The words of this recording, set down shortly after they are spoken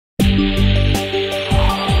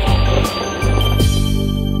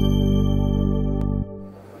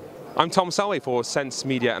I'm Tom Selway for Sense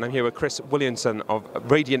Media, and I'm here with Chris Williamson of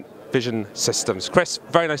Radiant Vision Systems. Chris,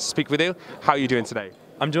 very nice to speak with you. How are you doing today?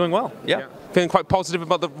 I'm doing well, yeah. Feeling quite positive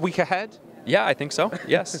about the week ahead? Yeah, I think so.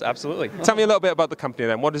 Yes, absolutely. Tell me a little bit about the company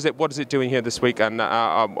then. What is it doing here this week, and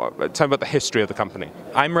tell me about the history of the company.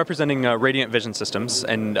 I'm representing Radiant Vision Systems,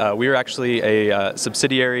 and we are actually a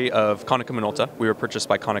subsidiary of Konica Minolta. We were purchased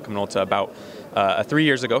by Konica Minolta about 3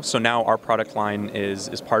 years ago, so now our product line is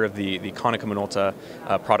part of the Konica Minolta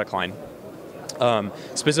product line.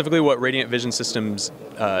 Specifically what Radiant Vision Systems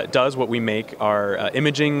does, what we make are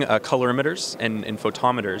imaging colorimeters and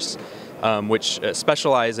photometers, which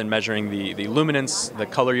specialize in measuring the luminance, the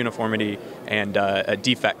color uniformity, and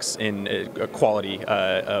defects in quality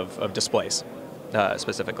of displays,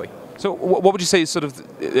 specifically. So what would you say is sort of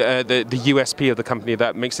the USP of the company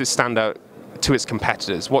that makes it stand out to its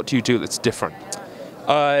competitors? What do you do that's different?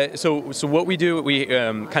 So what we do, we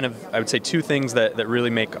I would say two things that really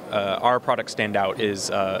make our product stand out is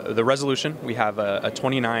the resolution. We have a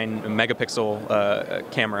 29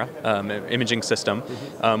 megapixel camera imaging system,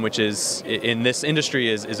 which is in this industry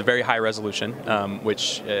is a very high resolution,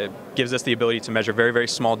 which gives us the ability to measure very, very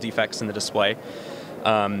small defects in the display.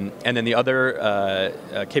 And then the other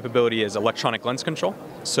capability is electronic lens control.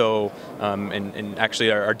 So, and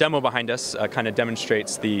actually our demo behind us kind of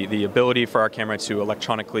demonstrates the ability for our camera to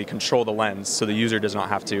electronically control the lens, so the user does not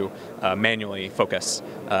have to manually focus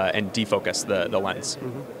and defocus the lens.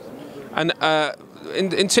 And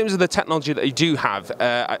in terms of the technology that you do have,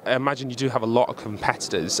 I imagine you do have a lot of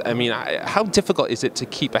competitors. I mean, how difficult is it to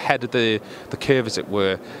keep ahead of the curve, as it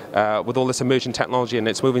were, with all this emerging technology and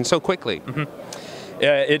it's moving so quickly?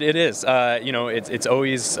 Yeah, it is. It's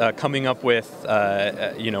always coming up with,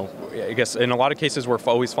 I guess in a lot of cases we're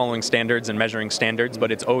always following standards and measuring standards,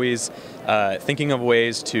 but it's always thinking of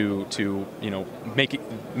ways to make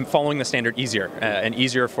following the standard easier and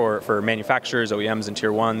easier for manufacturers, OEMs, and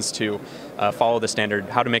Tier 1s to follow the standard,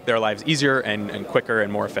 how to make their lives easier and quicker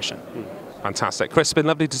and more efficient. Fantastic. Chris, it's been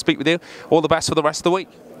lovely to speak with you. All the best for the rest of the week.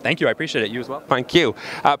 Thank you, I appreciate it. You as well. Thank you.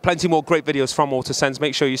 Plenty more great videos from AutoSens.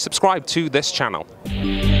 Make sure you subscribe to this channel.